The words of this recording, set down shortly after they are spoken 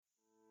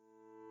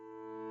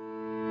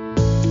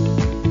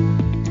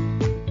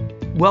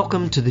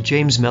Welcome to the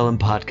James Mellon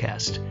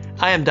Podcast.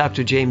 I am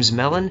Dr. James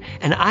Mellon,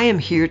 and I am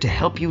here to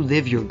help you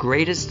live your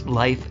greatest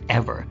life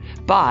ever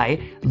by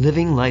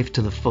living life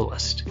to the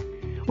fullest.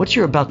 What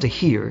you're about to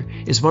hear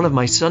is one of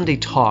my Sunday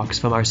talks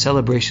from our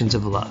celebrations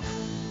of love.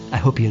 I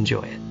hope you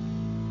enjoy it.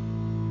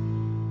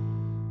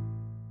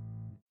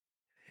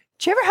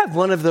 Do you ever have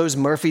one of those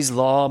Murphy's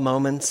Law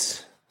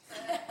moments?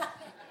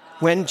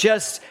 When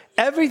just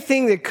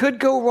everything that could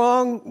go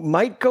wrong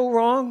might go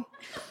wrong?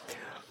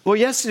 Well,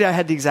 yesterday I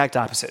had the exact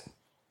opposite.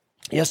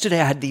 Yesterday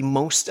I had the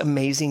most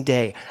amazing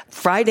day.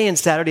 Friday and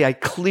Saturday I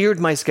cleared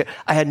my schedule.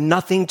 I had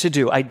nothing to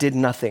do. I did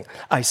nothing.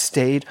 I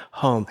stayed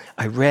home.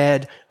 I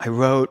read, I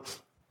wrote,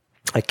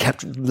 I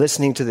kept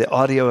listening to the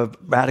audio of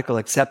Radical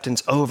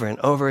Acceptance over and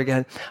over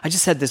again. I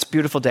just had this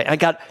beautiful day. I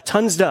got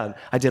tons done.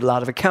 I did a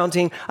lot of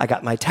accounting. I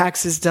got my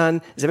taxes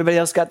done. Has everybody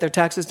else got their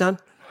taxes done?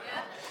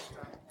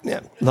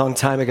 Yeah, long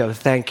time ago.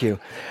 Thank you.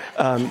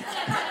 But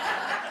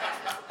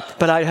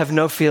I have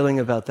no feeling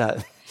about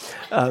that.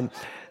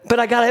 But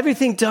I got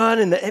everything done,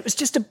 and it was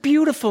just a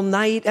beautiful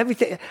night.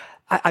 Everything.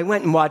 I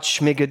went and watched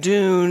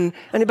Schmigadoon.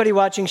 Anybody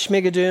watching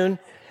Schmigadoon?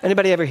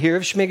 Anybody ever hear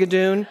of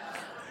Schmigadoon?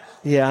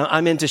 Yeah,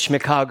 I'm into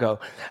Chicago.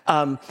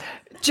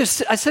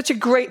 Such a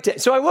great day.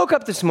 So I woke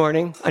up this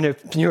morning. I know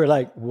you were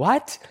like,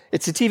 what?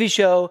 It's a TV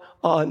show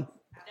on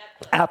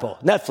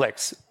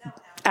Netflix.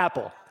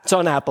 Apple. It's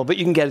on Apple, but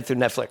you can get it through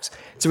Netflix.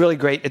 It's really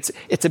great.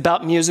 It's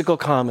about musical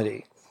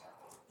comedy.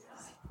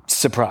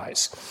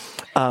 Surprise.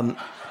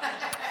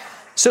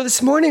 So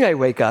this morning I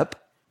wake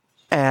up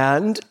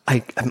and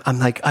I'm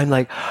like,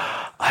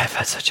 I've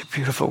had such a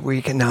beautiful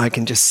week, and now I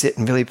can just sit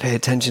and really pay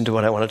attention to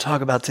what I want to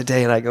talk about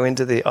today. And I go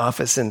into the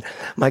office and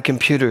my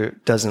computer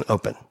doesn't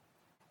open.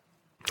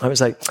 I was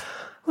like,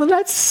 well,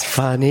 that's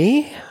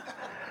funny.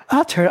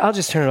 I'll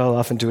just turn it all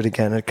off and do it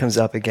again. And it comes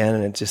up again,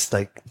 and it's just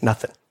like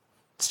nothing.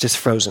 It's just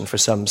frozen for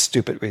some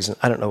stupid reason.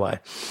 I don't know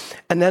why.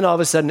 And then all of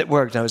a sudden it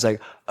worked. And I was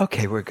like,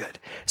 okay, we're good.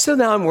 So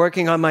now I'm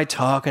working on my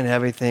talk and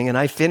everything, and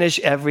I finish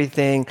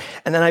everything.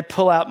 And then I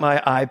pull out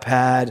my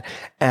iPad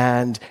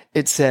and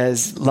it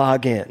says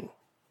log in.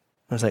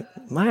 I was like,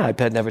 my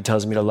iPad never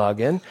tells me to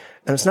log in.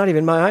 And it's not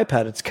even my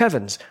iPad, it's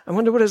Kevin's. I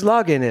wonder what his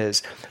login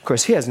is. Of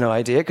course, he has no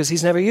idea because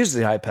he's never used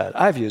the iPad.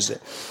 I've used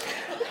it.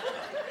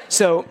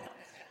 So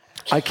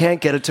I can't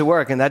get it to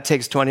work, and that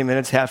takes 20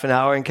 minutes, half an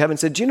hour. And Kevin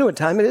said, do you know what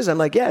time it is? I'm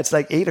like, yeah, it's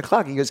like 8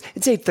 o'clock. He goes,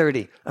 it's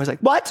 8:30. I was like,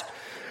 what?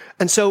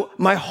 And so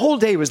my whole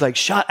day was like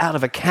shot out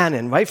of a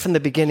cannon right from the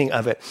beginning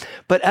of it.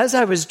 But as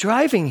I was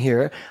driving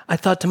here, I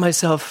thought to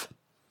myself,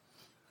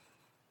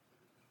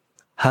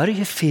 how do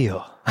you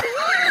feel?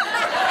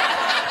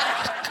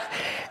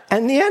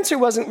 And the answer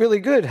wasn't really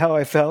good, how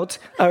I felt.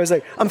 I was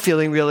like, I'm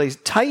feeling really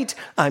tight.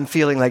 I'm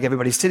feeling like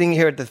everybody's sitting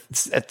here at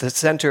the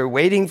center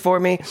waiting for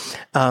me.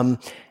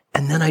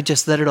 And then I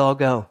just let it all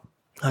go.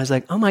 I was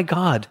like, oh my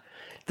God,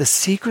 the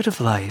secret of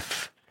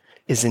life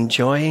is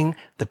enjoying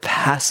the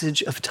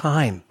passage of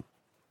time.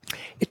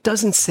 It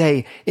doesn't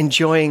say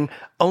enjoying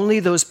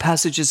only those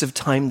passages of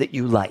time that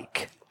you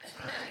like.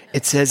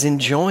 It says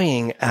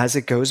enjoying as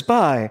it goes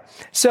by.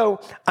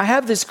 So I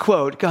have this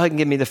quote. Go ahead and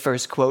give me the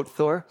first quote,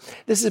 Thor.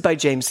 This is by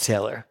James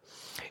Taylor.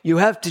 You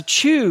have to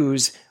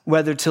choose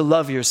whether to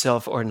love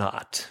yourself or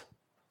not.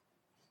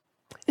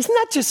 Isn't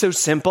that just so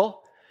simple?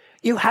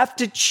 You have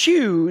to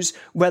choose,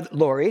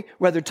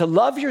 whether to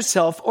love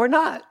yourself or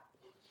not.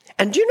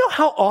 And do you know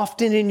how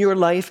often in your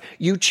life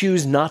you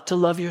choose not to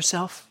love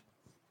yourself?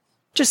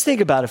 Just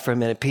think about it for a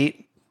minute,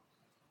 Pete.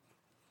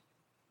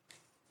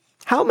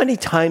 How many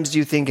times do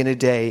you think in a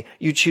day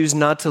you choose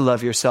not to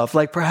love yourself?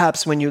 Like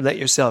perhaps when you let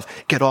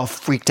yourself get all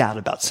freaked out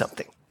about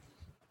something.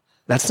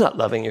 That's not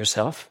loving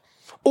yourself.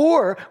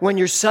 Or when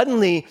you're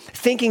suddenly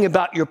thinking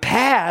about your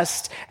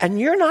past and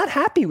you're not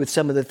happy with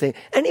some of the things.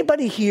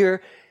 Anybody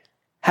here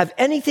have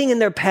anything in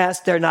their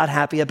past they're not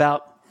happy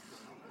about?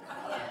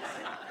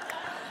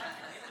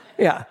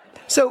 Yeah.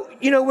 So,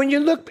 when you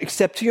look,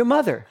 except to your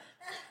mother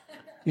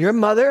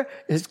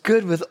is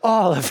good with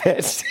all of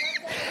it.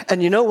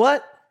 And you know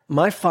what?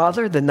 My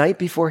father, the night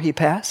before he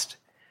passed,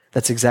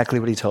 that's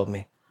exactly what he told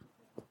me.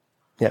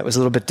 Yeah, it was a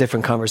little bit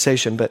different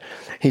conversation, but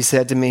he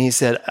said to me, is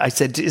there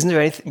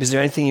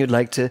anything you'd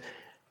like to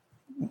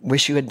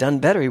wish you had done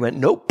better? He went,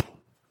 nope.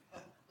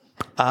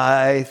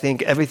 I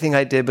think everything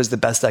I did was the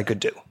best I could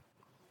do.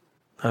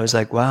 I was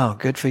like, wow,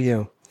 good for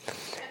you.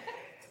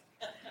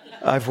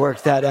 I've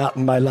worked that out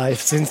in my life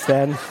since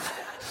then.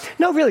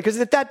 No, really, because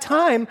at that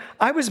time,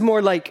 I was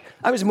more like,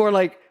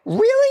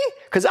 really?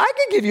 Because I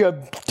could give you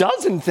a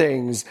dozen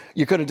things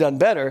you could have done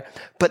better.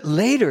 But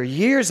later,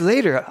 years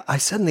later, I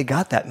suddenly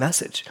got that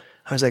message.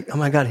 I was like, oh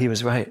my God, he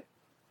was right.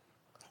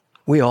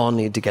 We all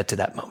need to get to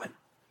that moment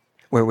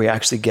where we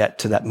actually get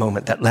to that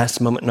moment, that last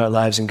moment in our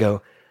lives and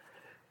go,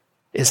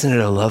 isn't it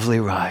a lovely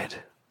ride?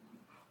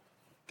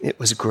 It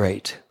was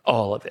great.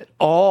 All of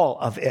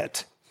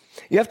it.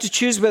 You have to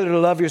choose whether to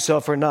love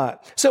yourself or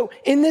not. So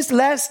in this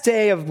last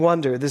day of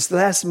wonder, this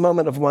last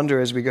moment of wonder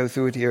as we go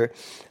through it here,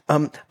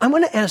 I'm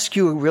going to ask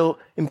you a real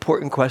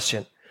important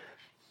question.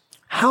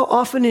 How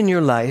often in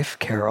your life,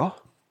 Carol,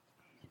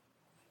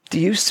 do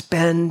you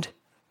spend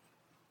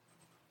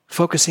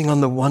focusing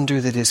on the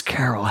wonder that is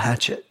Carol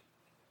Hatchett.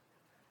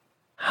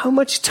 How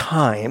much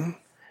time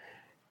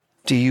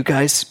do you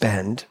guys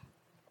spend,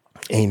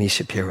 Amy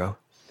Shapiro,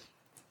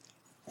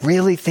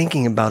 really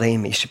thinking about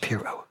Amy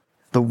Shapiro,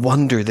 the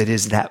wonder that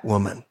is that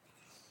woman?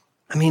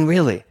 I mean,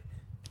 really,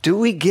 do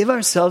we give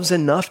ourselves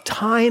enough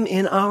time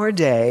in our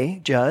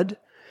day, Judd,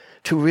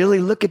 to really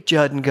look at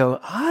Judd and go,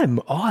 I'm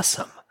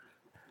awesome.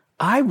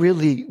 I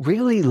really,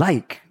 really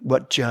like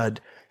what Judd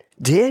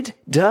did,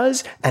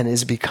 does, and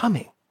is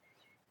becoming.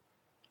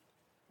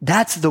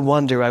 That's the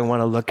wonder I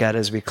want to look at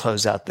as we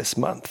close out this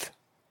month.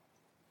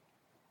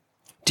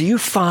 Do you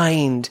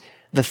find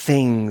the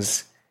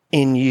things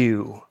in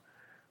you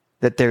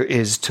that there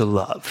is to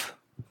love?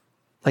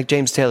 Like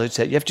James Taylor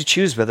said, you have to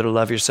choose whether to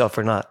love yourself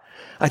or not.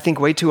 I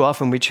think way too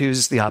often we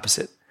choose the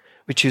opposite.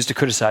 We choose to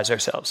criticize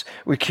ourselves.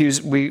 We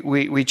choose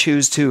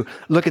to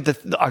look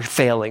at our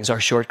failings, our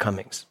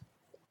shortcomings.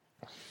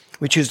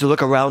 We choose to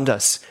look around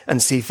us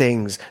and see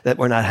things that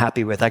we're not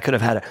happy with. I could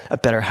have had a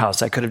better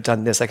house. I could have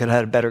done this. I could have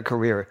had a better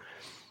career.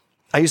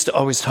 I used to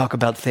always talk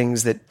about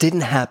things that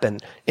didn't happen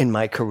in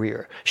my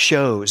career.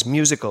 Shows,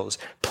 musicals,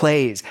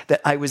 plays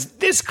that I was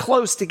this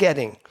close to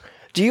getting.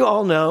 Do you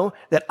all know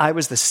that I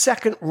was the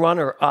second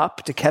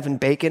runner-up to Kevin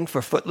Bacon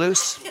for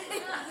Footloose?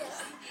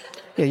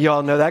 Yeah, you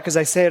all know that because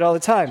I say it all the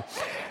time.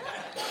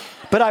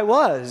 But I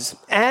was,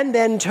 and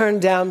then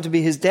turned down to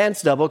be his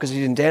dance double because he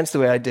didn't dance the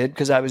way I did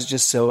because I was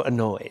just so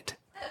annoyed.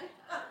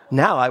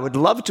 Now I would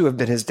love to have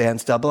been his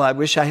dance double. I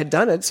wish I had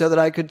done it so that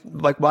I could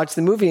watch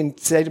the movie and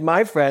say to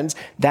my friends,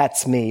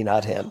 that's me,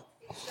 not him.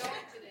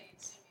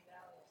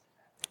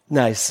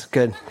 Nice,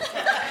 good.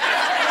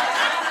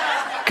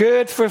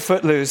 Good for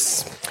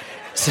Footloose.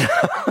 So,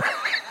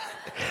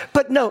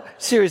 but no,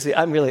 seriously,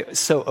 I'm really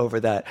so over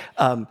that.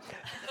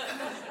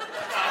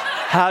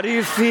 How do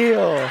you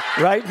feel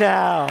right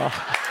now?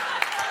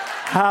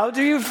 How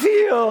do you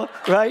feel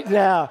right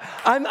now?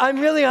 I'm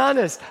really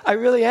honest. I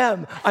really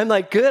am. I'm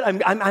like, good.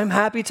 I'm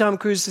happy Tom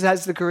Cruise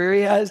has the career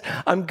he has.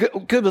 I'm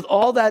good with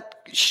all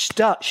that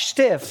shtick,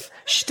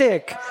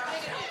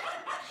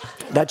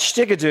 that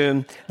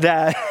shtickadoon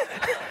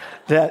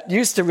that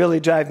used to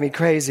really drive me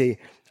crazy.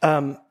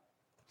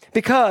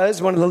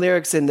 Because one of the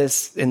lyrics in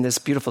this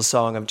beautiful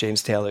song of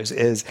James Taylor's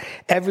is,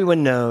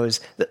 everyone knows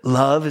that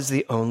love is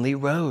the only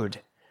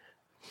road.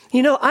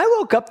 You know, I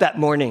woke up that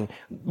morning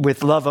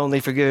with love only,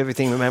 forgive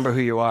everything, remember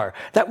who you are.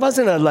 That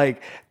wasn't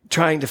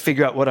trying to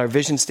figure out what our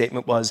vision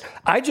statement was.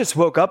 I just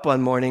woke up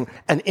one morning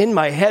and in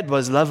my head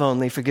was love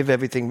only, forgive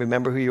everything,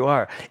 remember who you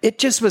are. It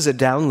just was a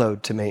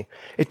download to me.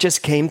 It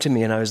just came to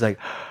me and I was like,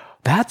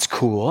 that's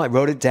cool. I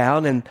wrote it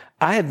down and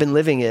I have been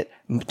living it,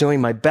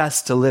 doing my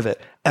best to live it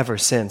ever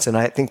since. And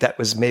I think that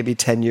was maybe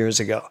 10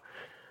 years ago.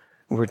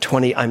 I'm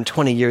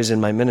 20 years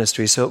in my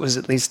ministry, so it was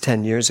at least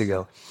 10 years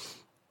ago.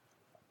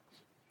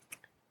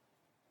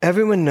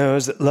 Everyone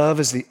knows that love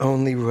is the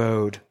only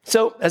road.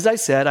 So, as I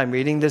said, I'm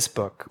reading this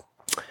book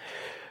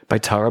by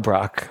Tara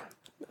Brach,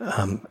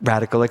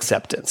 Radical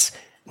Acceptance.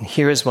 And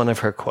here is one of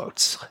her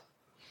quotes.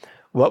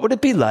 What would it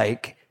be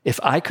like if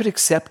I could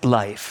accept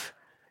life,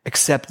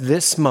 accept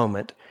this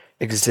moment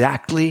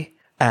exactly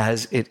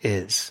as it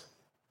is?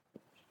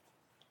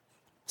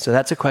 So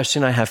that's a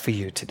question I have for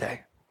you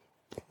today.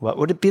 What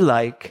would it be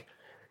like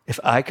if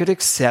I could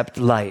accept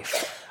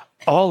life,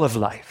 all of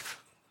life,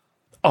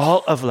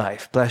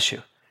 bless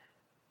you,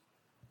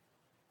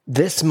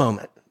 this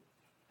moment,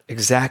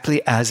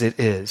 exactly as it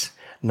is.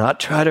 Not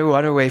try to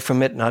run away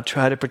from it, not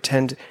try to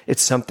pretend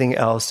it's something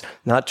else,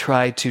 not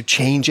try to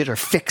change it or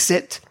fix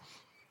it,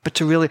 but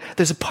to really,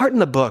 there's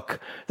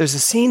a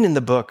scene in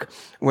the book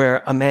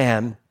where a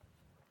man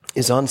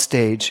is on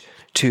stage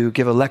to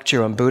give a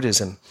lecture on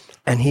Buddhism,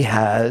 and he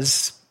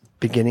has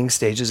beginning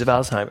stages of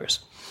Alzheimer's.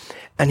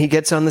 And he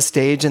gets on the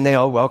stage, and they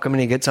all welcome,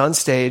 and he gets on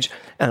stage,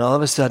 and all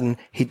of a sudden,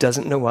 he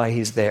doesn't know why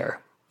he's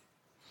there.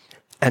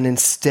 And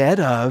instead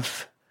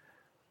of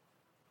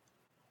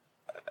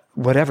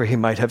whatever he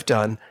might have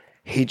done,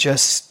 he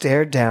just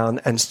stared down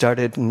and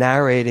started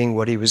narrating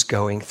what he was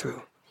going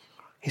through.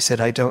 He said,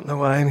 I don't know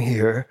why I'm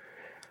here.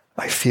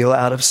 I feel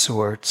out of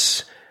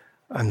sorts.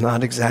 I'm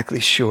not exactly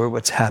sure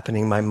what's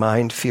happening. My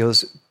mind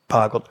feels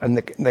boggled. And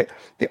the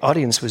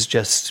audience was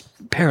just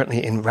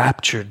apparently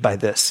enraptured by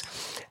this.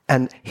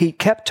 And he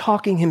kept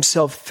talking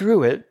himself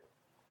through it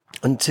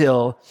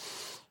until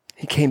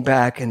he came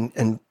back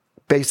and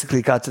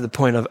basically got to the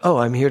point of,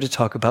 I'm here to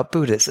talk about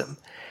Buddhism.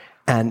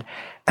 And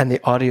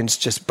the audience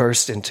just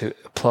burst into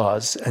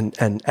applause.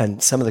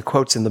 And some of the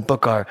quotes in the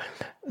book are,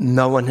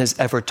 no one has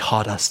ever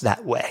taught us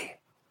that way.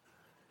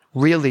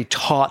 Really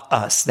taught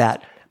us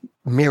that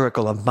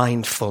miracle of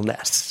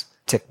mindfulness,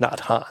 Thich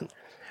Nhat Hanh.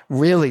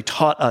 Really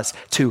taught us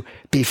to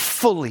be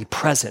fully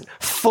present,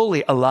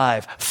 fully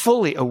alive,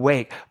 fully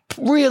awake,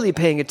 really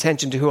paying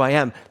attention to who I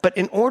am. But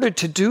in order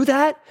to do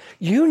that,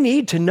 you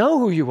need to know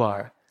who you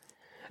are.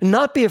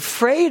 Not be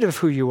afraid of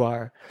who you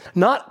are.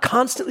 Not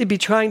constantly be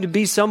trying to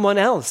be someone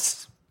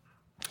else.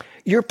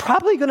 You're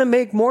probably going to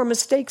make more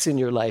mistakes in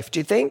your life, do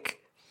you think?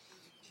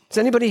 Is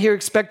anybody here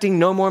expecting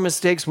no more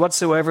mistakes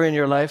whatsoever in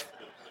your life?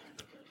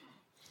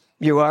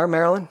 You are,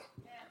 Marilyn?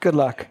 Good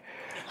luck.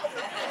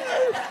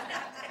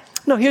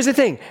 No, here's the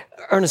thing.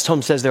 Ernest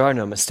Holmes says there are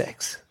no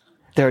mistakes.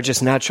 There are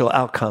just natural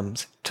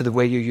outcomes to the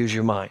way you use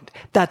your mind.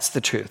 That's the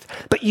truth.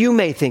 But you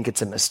may think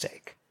it's a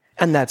mistake,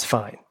 and that's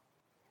fine.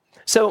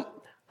 So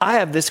I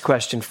have this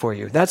question for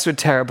you. That's what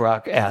Tara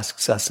Brach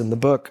asks us in the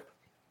book.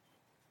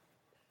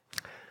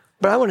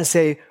 But I want to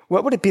say,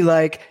 what would it be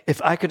like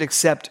if I could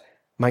accept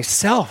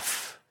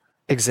myself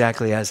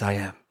exactly as I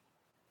am?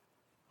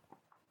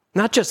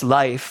 Not just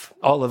life,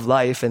 all of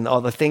life and all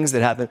the things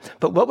that happen,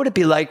 but what would it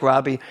be like,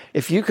 Robbie,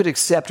 if you could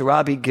accept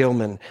Robbie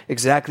Gilman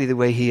exactly the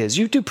way he is?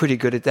 You do pretty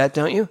good at that,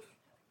 don't you?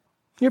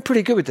 You're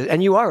pretty good with it.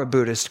 And you are a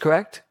Buddhist,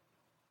 correct?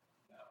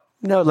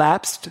 No,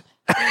 lapsed?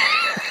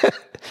 But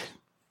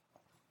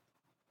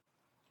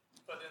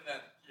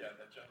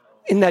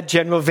in that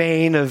general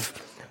vein of,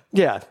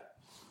 yeah.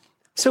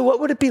 So what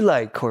would it be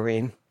like,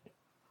 Corrine,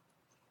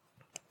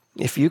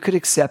 if you could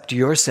accept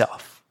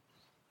yourself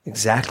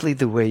exactly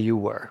the way you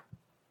were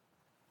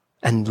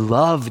and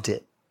loved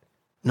it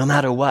no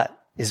matter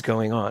what is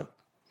going on?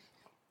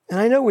 And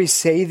I know we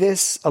say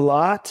this a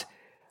lot,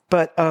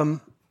 but the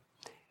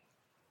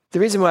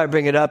reason why I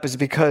bring it up is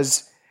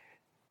because,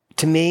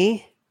 to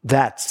me,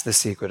 that's the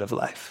secret of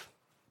life.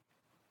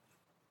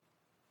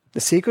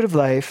 The secret of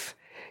life,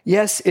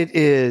 yes, it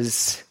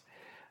is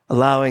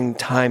allowing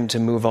time to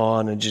move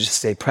on and just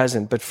stay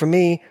present. But for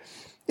me,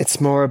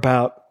 it's more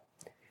about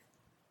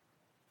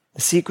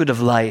the secret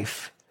of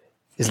life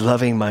is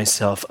loving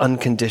myself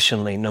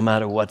unconditionally no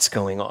matter what's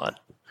going on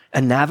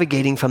and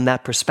navigating from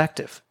that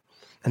perspective.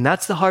 And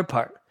that's the hard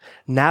part,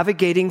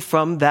 navigating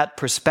from that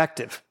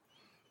perspective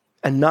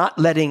and not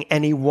letting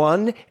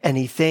anyone,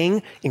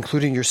 anything,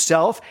 including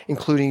yourself,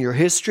 including your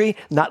history,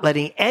 not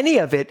letting any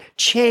of it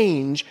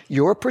change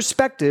your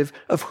perspective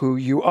of who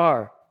you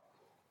are.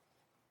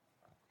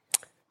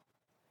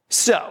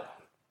 So,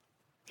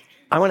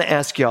 I want to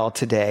ask y'all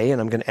today,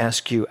 and I'm going to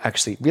ask you,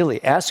 actually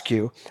really ask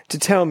you, to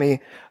tell me,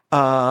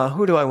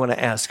 who do I want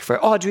to ask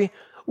for? Audrey,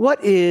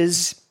 what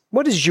is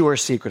your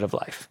secret of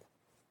life?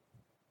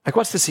 Like,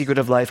 what's the secret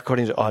of life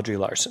according to Audrey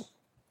Larson?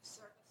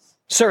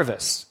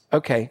 Service.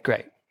 Okay,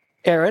 great.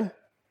 Aaron?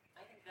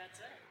 I think that's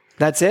it.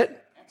 That's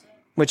it? That's it.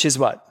 Which is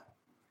what?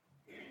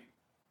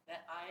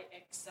 That I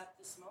accept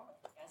this moment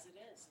as it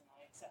is, and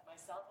I accept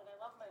myself and I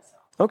love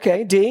myself.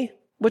 Okay, Dee,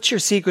 what's your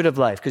secret of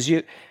life? Because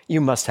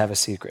you must have a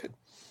secret.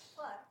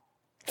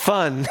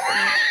 Fun.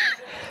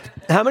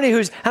 How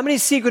many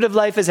secret of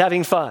life is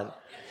having fun?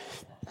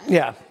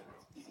 Yeah.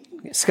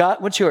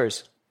 Scott, what's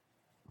yours?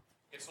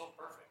 It's all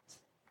perfect.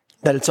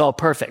 That it's all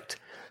perfect.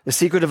 The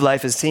secret of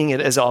life is seeing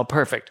it as all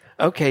perfect.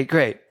 Okay,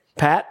 great.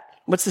 Pat,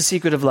 what's the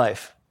secret of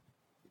life?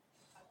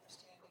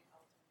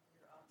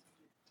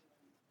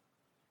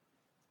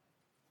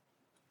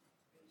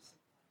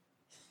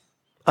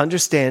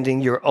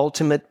 Understanding your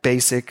ultimate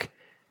basic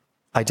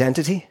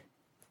identity.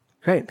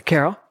 Great.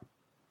 Carol?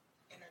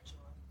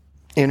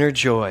 Inner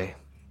joy.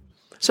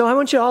 So I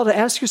want you all to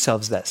ask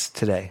yourselves this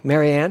today.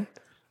 Marianne?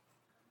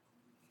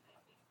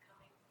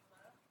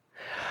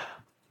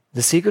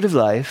 The secret of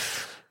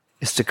life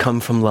is to come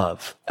from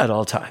love at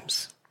all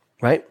times,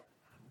 right?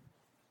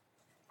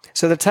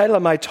 So the title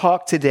of my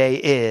talk today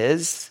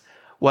is,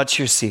 What's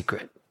Your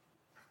Secret?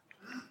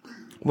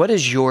 What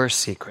is your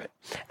secret?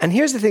 And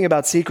here's the thing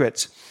about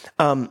secrets.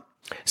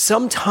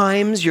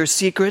 Sometimes your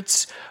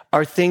secrets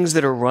are things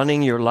that are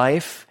running your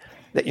life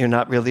that you're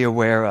not really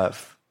aware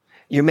of.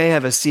 You may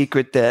have a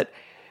secret that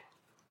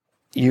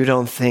you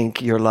don't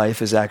think your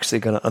life is actually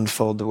going to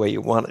unfold the way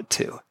you want it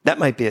to. That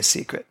might be a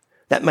secret.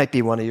 That might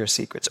be one of your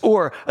secrets.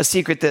 Or a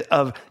secret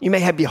you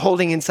may be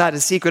holding inside a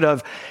secret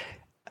of,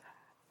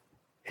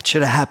 it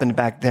should have happened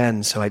back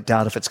then, so I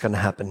doubt if it's going to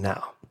happen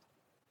now.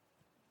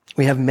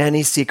 We have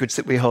many secrets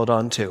that we hold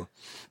on to,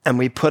 and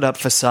we put up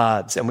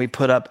facades, and we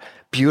put up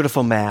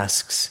beautiful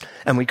masks,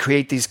 and we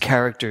create these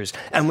characters,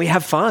 and we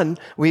have fun.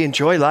 We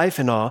enjoy life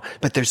and all,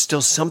 but there's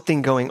still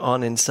something going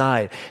on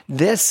inside.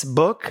 This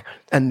book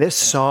and this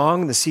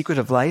song, The Secret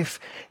of Life,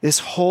 this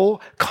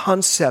whole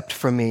concept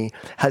for me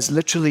has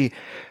literally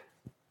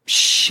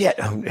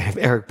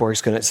Eric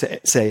Borg's going to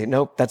say,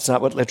 nope, that's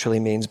not what literally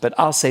means, but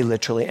I'll say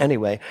literally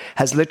anyway,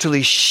 has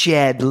literally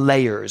shed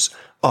layers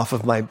off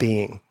of my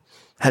being,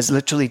 has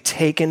literally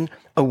taken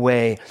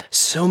away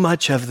so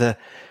much of the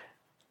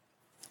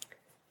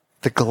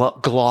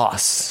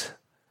gloss.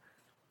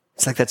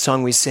 It's like that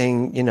song we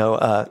sing,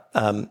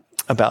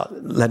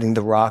 about letting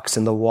the rocks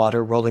and the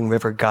water, rolling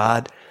river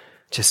God,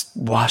 just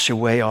wash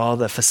away all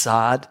the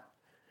facade.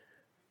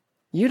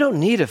 You don't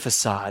need a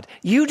facade.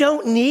 You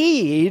don't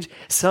need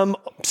some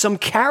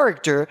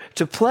character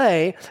to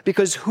play,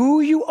 because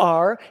who you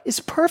are is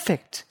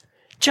perfect,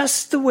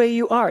 just the way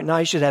you are. Now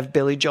I should have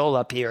Billy Joel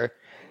up here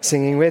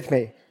singing with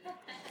me.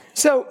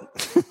 So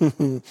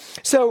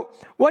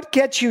what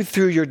gets you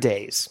through your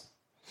days?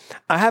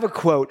 I have a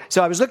quote.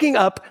 So I was looking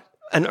up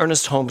an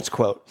Ernest Holmes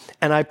quote,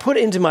 and I put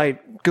into my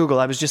Google,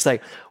 I was just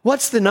like,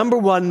 what's the number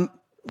one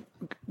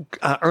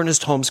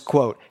Ernest Holmes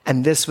quote?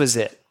 And this was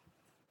it.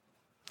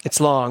 It's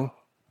long,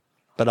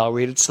 but I'll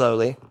read it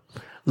slowly.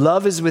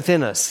 Love is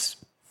within us.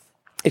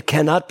 It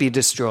cannot be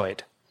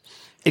destroyed.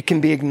 It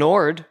can be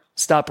ignored.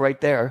 Stop right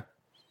there.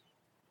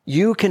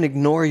 You can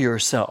ignore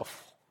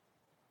yourself.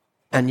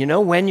 And you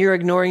know when you're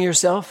ignoring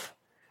yourself?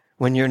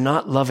 When you're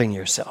not loving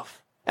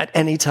yourself. At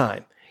any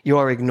time, you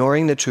are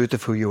ignoring the truth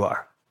of who you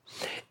are.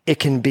 It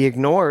can be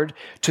ignored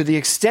to the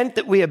extent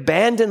that we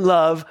abandon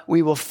love,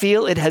 we will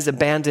feel it has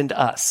abandoned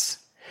us.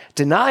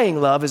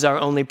 Denying love is our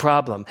only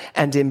problem,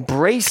 and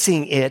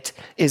embracing it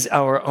is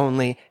our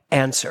only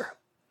answer.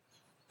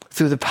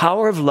 Through the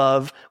power of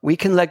love, we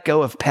can let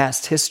go of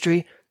past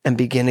history and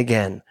begin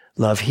again.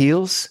 Love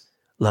heals,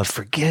 love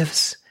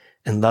forgives,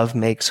 and love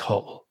makes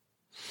whole.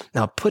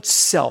 Now put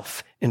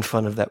self in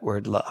front of that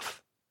word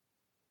love.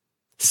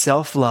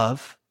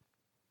 Self-love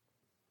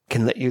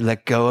can let you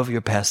let go of your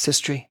past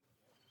history.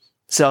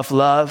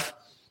 Self-love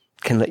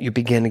can let you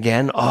begin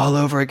again, all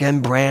over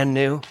again, brand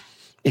new.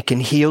 It can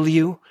heal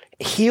you.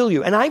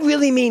 And I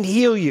really mean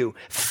heal you.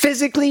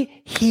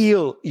 Physically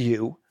heal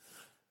you.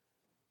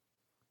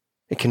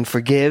 It can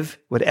forgive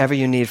whatever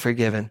you need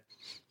forgiven.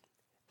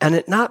 And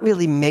it not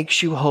really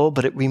makes you whole,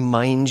 but it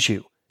reminds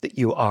you that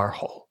you are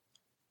whole.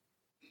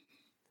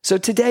 So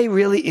today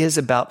really is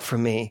about, for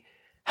me,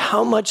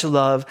 how much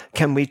love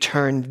can we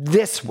turn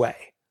this way?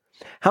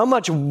 How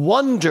much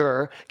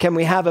wonder can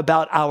we have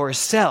about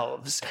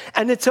ourselves?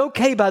 And it's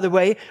okay, by the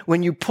way,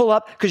 when you pull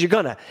up, because you're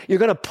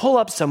gonna pull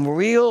up some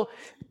real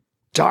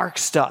dark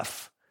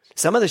stuff.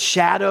 Some of the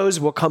shadows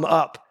will come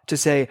up to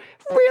say,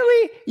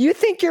 really? You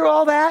think you're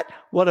all that?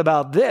 What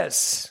about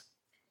this?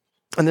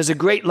 And there's a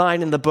great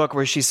line in the book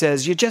where she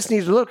says, you just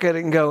need to look at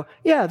it and go,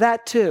 yeah,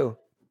 that too.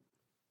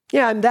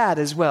 Yeah, I'm that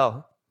as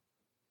well.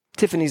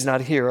 Tiffany's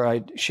not here, or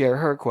I'd share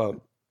her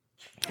quote.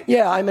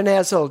 Yeah, I'm an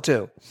asshole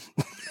too.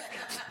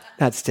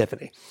 That's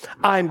Tiffany.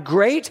 I'm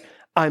great,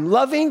 I'm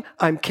loving,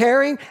 I'm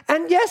caring,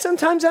 and yes,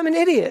 sometimes I'm an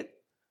idiot.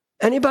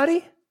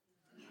 Anybody?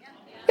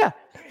 Yeah.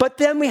 But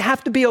then we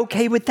have to be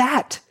okay with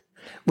that,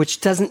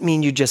 which doesn't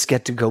mean you just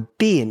get to go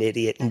be an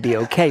idiot and be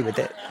okay with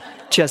it.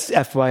 Just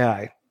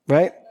FYI,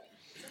 right?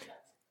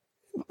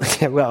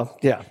 Yeah, well,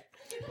 yeah.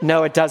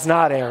 No, it does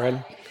not,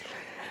 Aaron.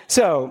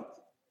 So,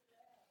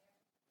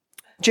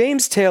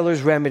 James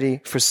Taylor's remedy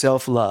for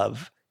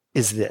self-love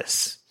is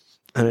this,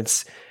 and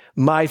it's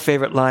my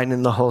favorite line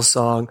in the whole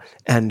song,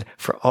 and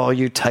for all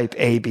you type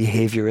A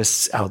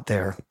behaviorists out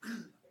there.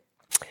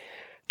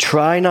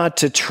 Try not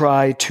to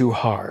try too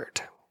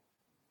hard.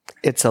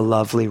 It's a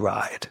lovely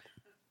ride.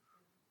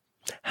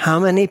 How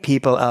many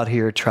people out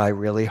here try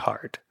really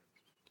hard?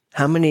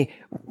 How many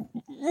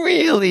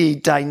really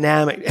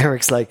dynamic?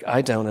 Eric's like,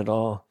 I don't at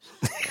all.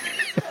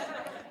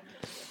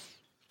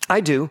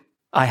 I do.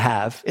 I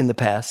have in the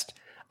past.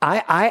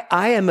 I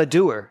am a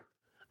doer.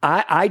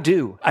 I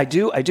do.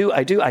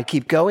 I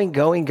keep going.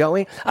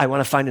 I want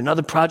to find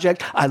another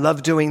project. I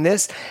love doing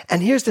this.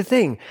 And here's the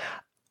thing.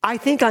 I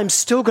think I'm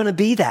still going to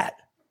be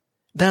that,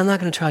 but I'm not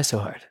going to try so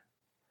hard.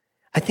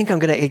 I think I'm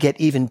going to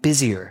get even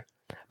busier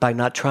by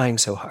not trying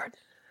so hard.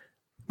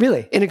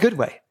 Really, in a good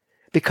way,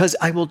 because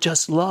I will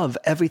just love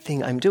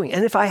everything I'm doing.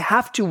 And if I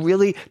have to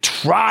really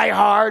try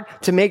hard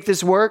to make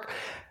this work,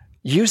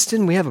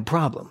 Houston, we have a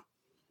problem.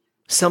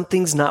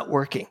 Something's not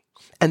working.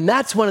 And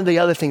that's one of the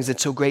other things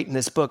that's so great in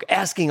this book,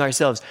 asking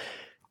ourselves,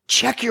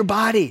 check your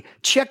body,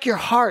 check your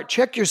heart,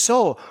 check your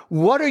soul.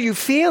 What are you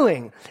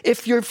feeling?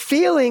 If you're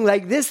feeling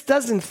like this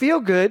doesn't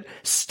feel good,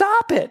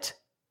 stop it.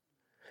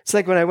 It's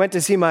like when I went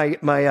to see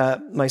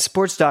my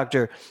sports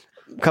doctor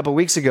a couple of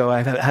weeks ago.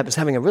 I was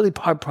having a really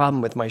hard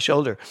problem with my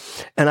shoulder.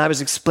 And I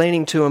was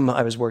explaining to him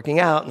I was working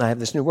out, and I have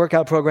this new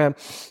workout program.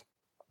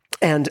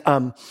 And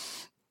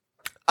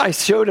I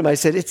showed him, I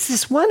said, it's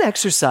this one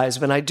exercise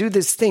when I do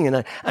this thing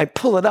and I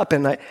pull it up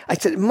and I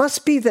said, it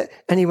must be that.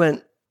 And he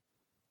went,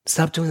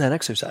 stop doing that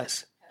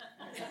exercise.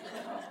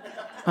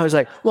 I was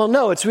like, well,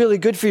 no, it's really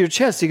good for your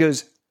chest. He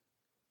goes,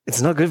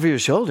 it's not good for your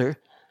shoulder.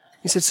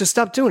 He said, so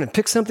stop doing it.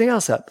 Pick something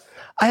else up.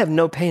 I have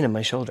no pain in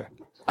my shoulder.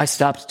 I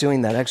stopped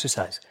doing that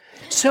exercise.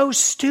 So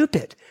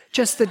stupid.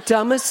 Just the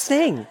dumbest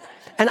thing.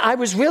 And I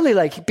was really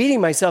like beating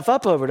myself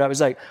up over it. I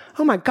was like,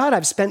 oh my God,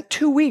 I've spent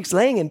 2 weeks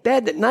laying in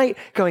bed at night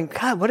going,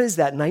 God, what is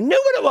that? And I knew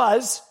what it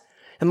was.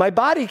 And my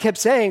body kept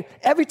saying,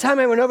 every time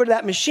I went over to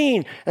that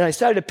machine and I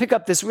started to pick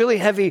up this really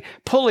heavy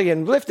pulley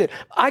and lift it,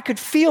 I could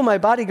feel my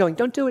body going,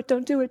 don't do it,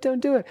 don't do it,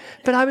 don't do it.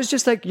 But I was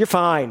just like, you're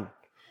fine.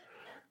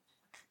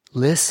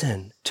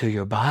 Listen to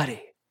your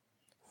body.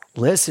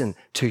 Listen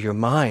to your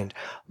mind.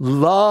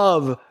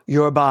 Love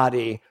your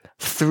body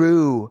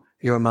through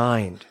your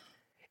mind.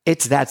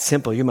 It's that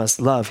simple. You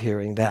must love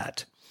hearing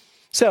that.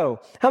 So,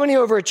 how many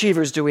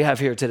overachievers do we have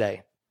here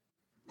today?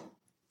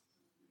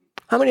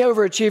 How many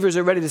overachievers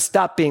are ready to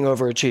stop being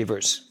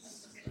overachievers?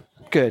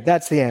 Good,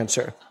 that's the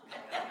answer.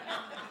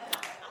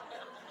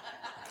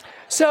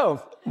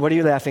 So, what are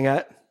you laughing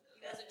at?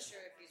 He wasn't sure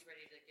if he's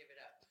ready to give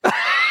it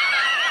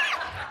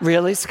up.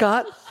 Really,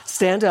 Scott?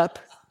 Stand up.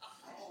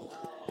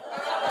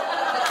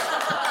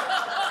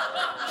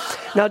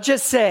 Now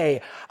just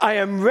say, I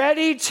am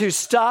ready to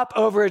stop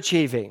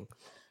overachieving.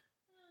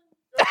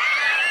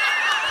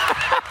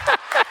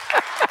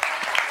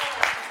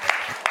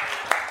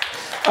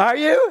 Are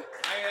you?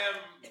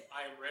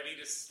 I'm ready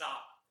to stop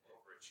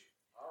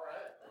overachieving. All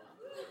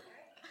right.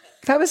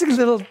 That was a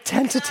little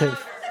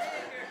tentative.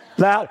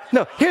 Loud.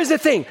 No, here's the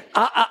thing.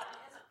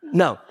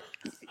 No.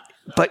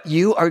 But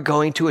you are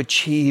going to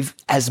achieve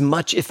as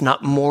much, if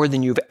not more,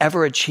 than you've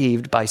ever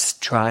achieved by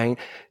trying.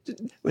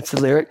 What's the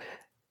lyric?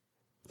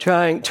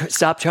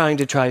 Stop trying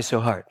to try so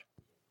hard.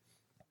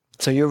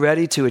 So you're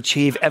ready to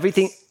achieve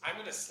everything. I'm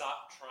going to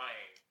stop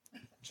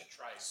trying to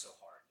try so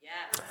hard.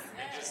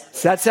 Yes.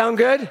 Does that sound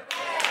good?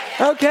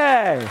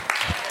 Okay.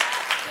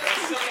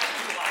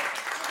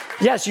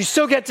 Yes, you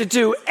still get to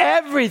do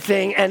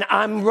everything, and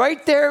I'm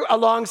right there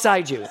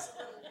alongside you.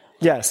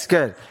 Yes,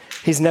 good.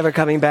 He's never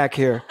coming back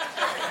here.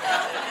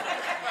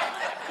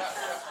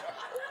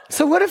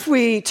 So what if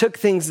we took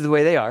things the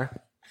way they are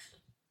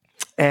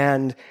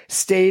and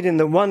stayed in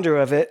the wonder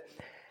of it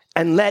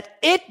and let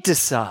it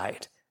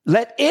decide,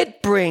 let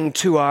it bring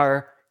to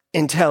our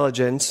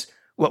intelligence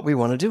what we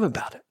want to do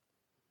about it?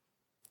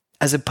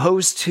 As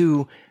opposed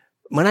to,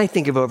 when I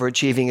think of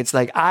overachieving, it's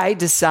like I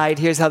decide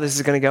here's how this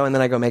is going to go, and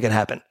then I go make it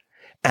happen.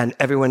 And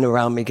everyone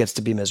around me gets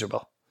to be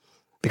miserable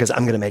because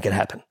I'm going to make it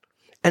happen.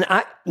 And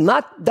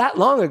not that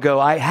long ago,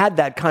 I had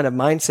that kind of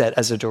mindset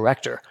as a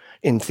director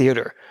in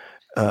theater.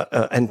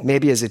 And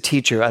maybe as a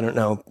teacher, I don't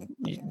know.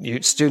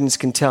 You students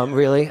can tell me,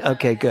 really?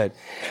 Okay, good.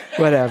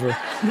 Whatever.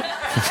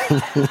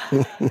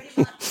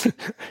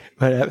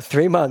 Whatever.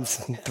 3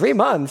 months. 3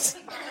 months.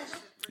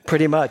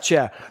 Pretty much,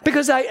 yeah.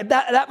 Because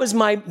that was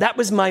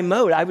my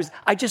mode.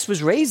 I just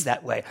was raised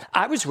that way.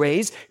 I was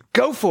raised,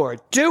 go for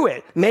it, do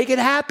it, make it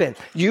happen.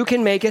 You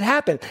can make it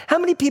happen. How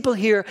many people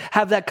here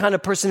have that kind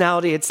of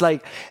personality? It's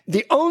like,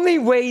 the only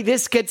way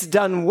this gets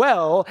done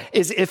well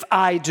is if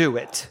I do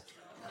it.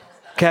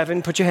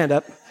 Kevin, put your hand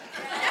up.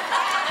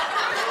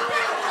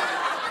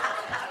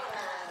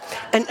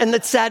 And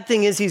the sad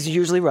thing is he's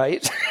usually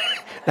right.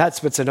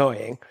 That's what's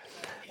annoying.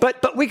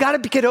 But we got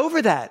to get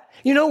over that.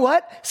 You know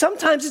what?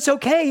 Sometimes it's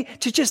okay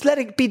to just let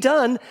it be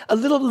done a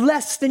little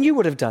less than you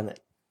would have done it.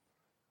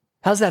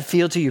 How's that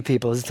feel to you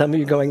people? Is some of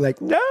you going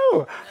like,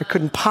 no, I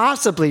couldn't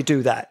possibly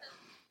do that.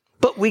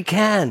 But we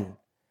can.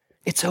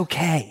 It's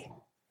okay.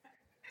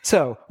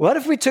 So what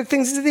if we took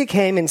things as they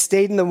came and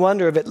stayed in the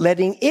wonder of it,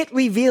 letting it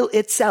reveal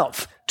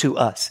itself to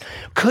us?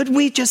 Could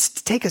we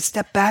just take a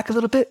step back a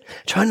little bit?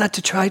 Try not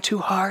to try too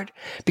hard?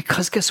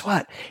 Because guess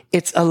what?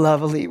 It's a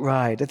lovely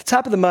ride. At the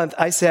top of the month,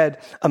 I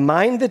said, a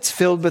mind that's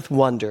filled with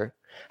wonder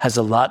has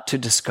a lot to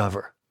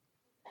discover.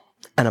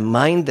 And a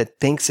mind that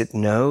thinks it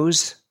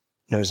knows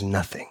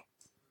nothing.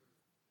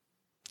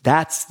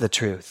 That's the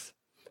truth.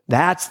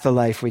 That's the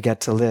life we get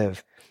to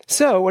live.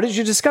 So what did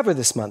you discover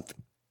this month?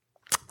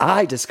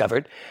 I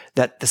discovered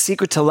that the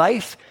secret to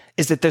life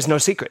is that there's no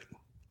secret.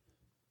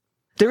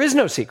 There is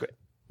no secret.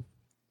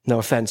 No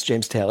offense,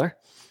 James Taylor.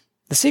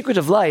 The secret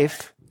of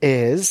life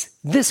is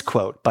this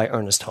quote by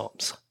Ernest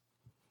Holmes.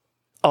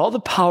 All the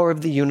power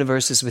of the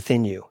universe is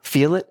within you.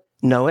 Feel it,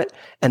 know it,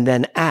 and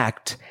then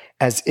act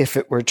as if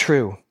it were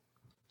true.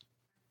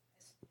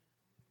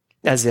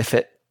 As if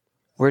it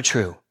were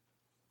true,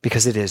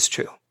 because it is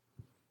true.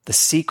 The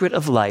secret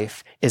of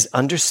life is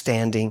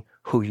understanding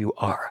who you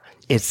are.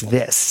 It's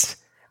this,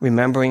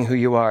 remembering who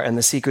you are. And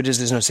the secret is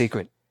there's no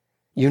secret.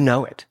 You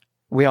know it.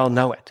 We all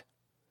know it.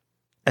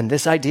 And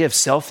this idea of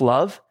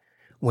self-love,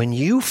 when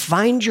you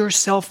find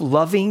yourself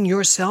loving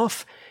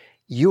yourself,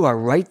 you are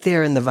right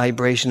there in the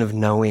vibration of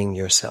knowing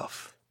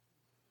yourself.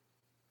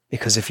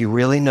 Because if you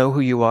really know who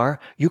you are,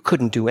 you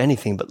couldn't do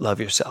anything but love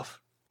yourself.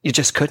 You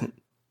just couldn't.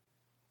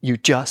 You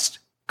just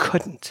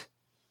couldn't.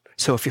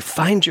 So if you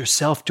find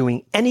yourself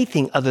doing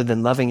anything other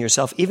than loving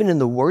yourself, even in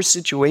the worst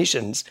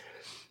situations,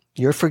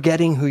 you're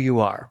forgetting who you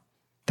are.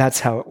 That's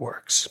how it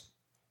works.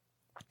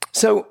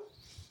 So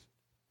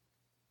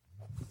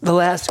the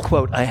last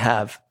quote I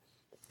have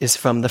is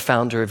from the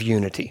founder of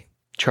Unity,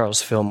 Charles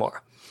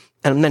Fillmore.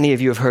 And many of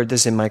you have heard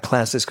this in my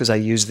classes because I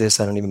use this.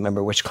 I don't even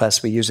remember which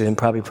class we use it in,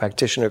 probably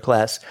practitioner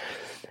class.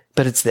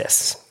 But it's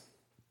this.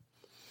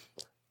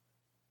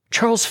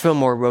 Charles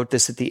Fillmore wrote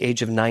this at the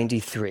age of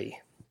 93.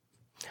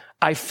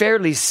 I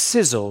fairly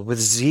sizzle with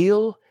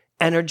zeal,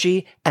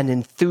 energy, and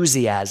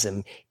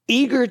enthusiasm,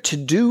 eager to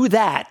do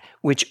that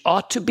which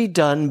ought to be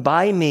done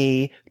by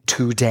me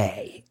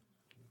today.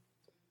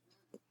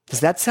 Does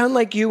that sound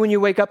like you when you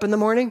wake up in the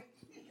morning?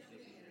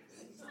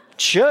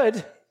 It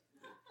should.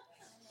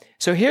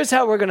 So here's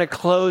how we're going to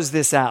close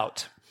this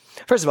out.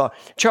 First of all,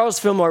 Charles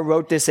Fillmore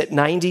wrote this at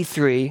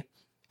 93,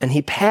 and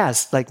he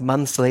passed like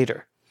months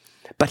later.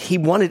 But he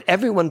wanted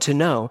everyone to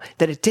know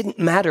that it didn't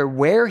matter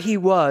where he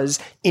was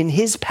in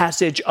his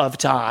passage of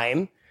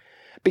time,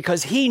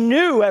 because he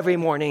knew every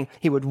morning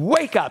he would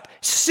wake up,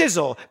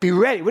 sizzle, be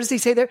ready. What does he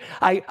say there?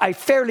 I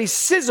fairly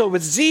sizzle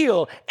with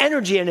zeal,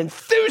 energy, and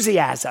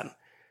enthusiasm.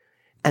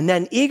 And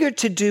then eager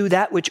to do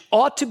that which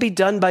ought to be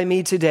done by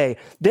me today.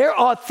 There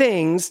are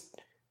things,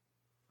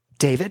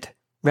 David,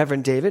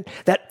 Reverend David,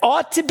 that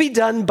ought to be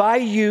done by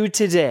you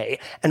today.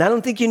 And I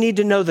don't think you need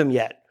to know them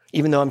yet,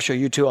 even though I'm sure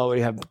you two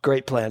already have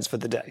great plans for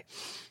the day.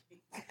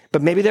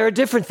 But maybe there are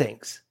different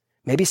things.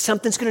 Maybe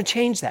something's going to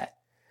change that.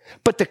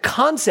 But the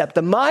concept,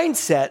 the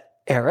mindset,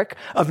 Eric,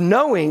 of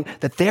knowing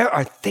that there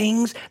are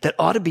things that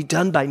ought to be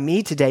done by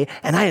me today,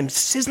 and I am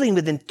sizzling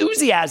with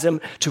enthusiasm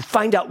to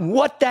find out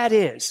what that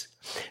is.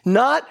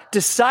 Not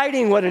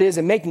deciding what it is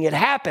and making it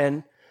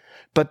happen,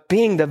 but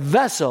being the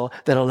vessel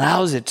that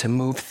allows it to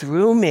move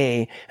through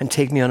me and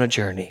take me on a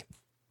journey.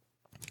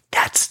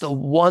 That's the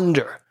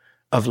wonder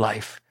of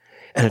life.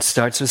 And it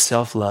starts with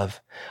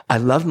self-love. I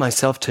love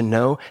myself to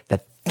know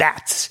that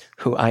that's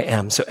who I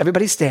am. So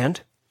everybody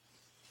stand.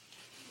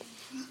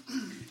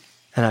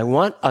 And I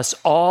want us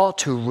all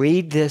to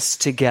read this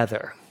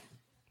together.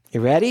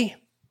 You ready?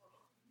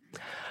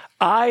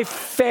 I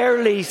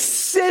fairly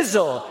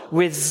sizzle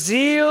with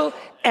zeal,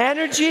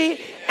 energy,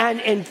 and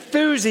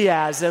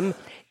enthusiasm,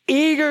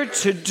 eager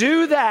to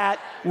do that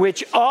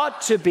which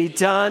ought to be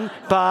done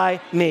by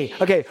me.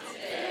 Okay,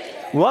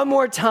 one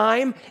more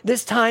time,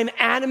 this time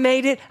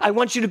animated. I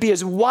want you to be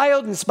as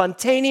wild and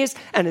spontaneous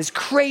and as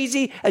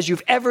crazy as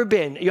you've ever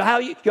been. You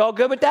all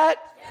good with that?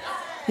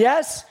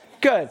 Yes?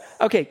 Good.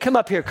 Okay, come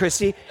up here,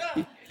 Christy.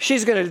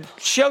 She's going to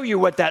show you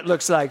what that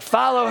looks like.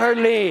 Follow her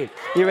lead.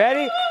 You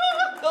ready?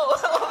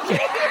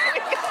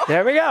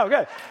 There we go.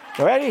 Good.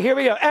 Ready? Here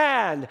we go.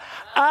 And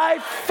I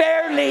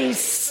fairly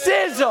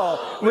sizzle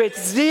with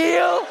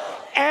zeal,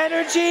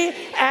 energy,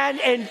 and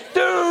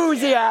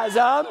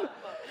enthusiasm,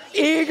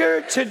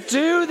 eager to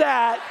do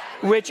that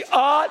which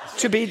ought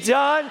to be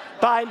done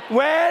by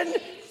when?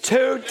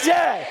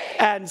 Today.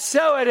 And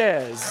so it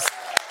is.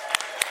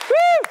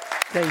 Woo!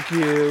 Thank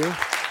you.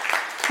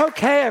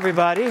 Okay,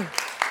 everybody.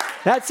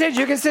 That's it.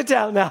 You can sit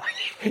down now.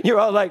 You're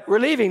all like, we're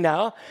leaving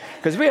now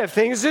because we have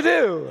things to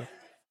do.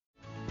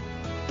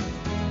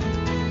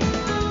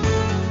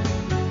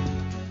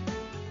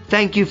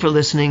 Thank you for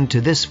listening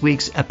to this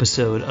week's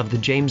episode of the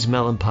James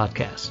Mellon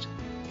Podcast.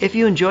 If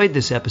you enjoyed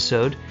this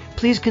episode,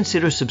 please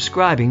consider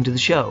subscribing to the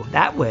show.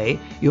 That way,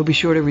 you'll be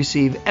sure to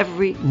receive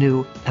every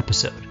new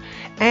episode.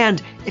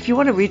 And if you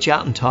want to reach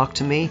out and talk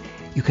to me,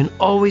 you can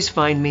always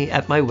find me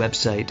at my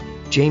website,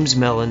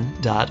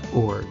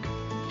 jamesmellon.org.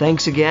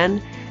 Thanks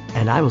again,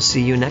 and I will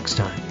see you next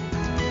time.